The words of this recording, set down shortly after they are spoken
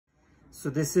So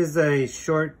this is a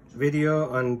short video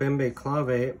on Bembe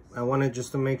Clave. I wanted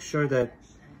just to make sure that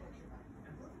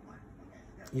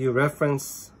you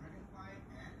reference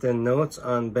the notes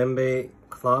on Bembe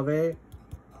Clave,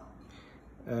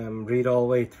 read all the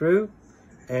way through.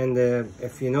 And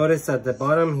if you notice at the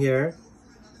bottom here,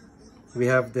 we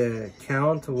have the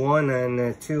count 1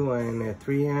 and 2 and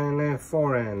 3 and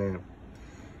 4 and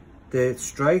the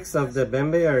strikes of the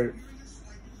Bembe are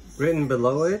written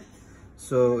below it.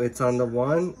 So it's on the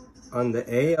 1, on the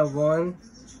A of 1,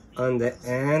 on the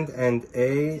and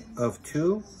A of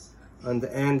 2, on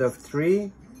the and of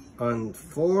 3, on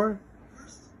 4,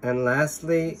 and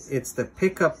lastly it's the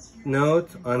pickup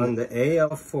note on the A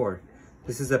of 4.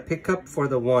 This is a pickup for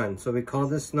the 1, so we call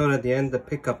this note at the end the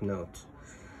pickup note.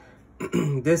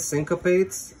 This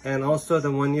syncopates, and also the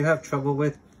one you have trouble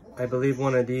with, I believe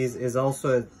one of these is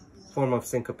also a form of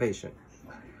syncopation.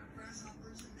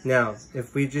 Now,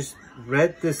 if we just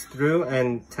read this through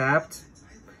and tapped,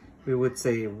 we would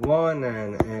say 1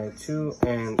 and 2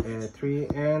 and 3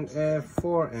 and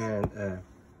 4 and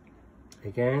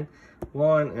again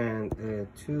 1 and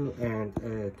 2 and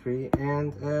 3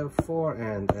 and 4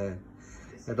 and a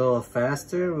little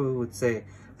faster, we would say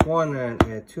 1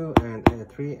 and 2 and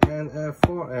 3 and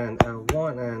 4 and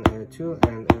 1 and 2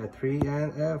 and 3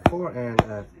 and 4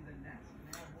 and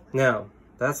now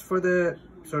that's for the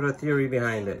sort of theory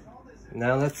behind it.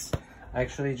 Now let's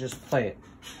actually just play it.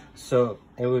 So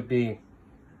it would be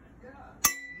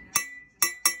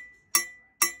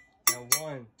a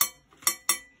 1,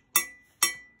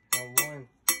 a 1,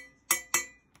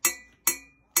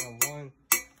 a 1,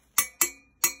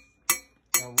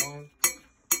 a 1,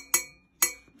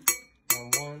 a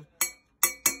 1,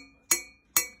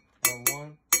 a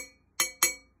 1,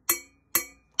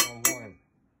 a 1.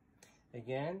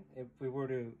 Again, if we were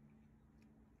to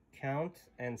count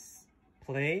and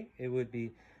play, it would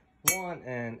be 1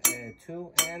 and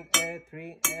 2 and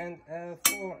 3 and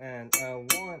 4 and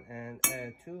 1 and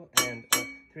 2 and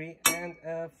 3 and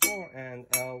 4 and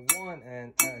 1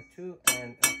 and 2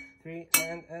 and 3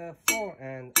 and 4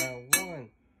 and 1.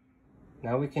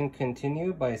 Now we can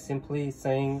continue by simply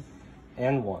saying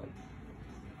and 1.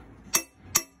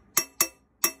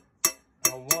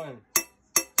 A 1.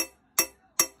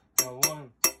 A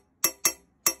 1.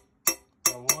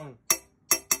 A 1.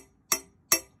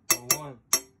 A 1.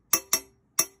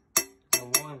 A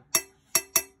 1.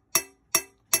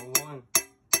 A 1.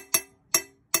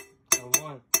 A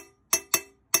 1.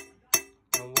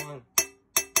 A 1.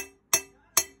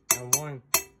 A 1.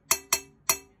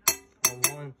 A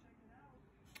 1.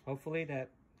 Hopefully that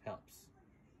helps.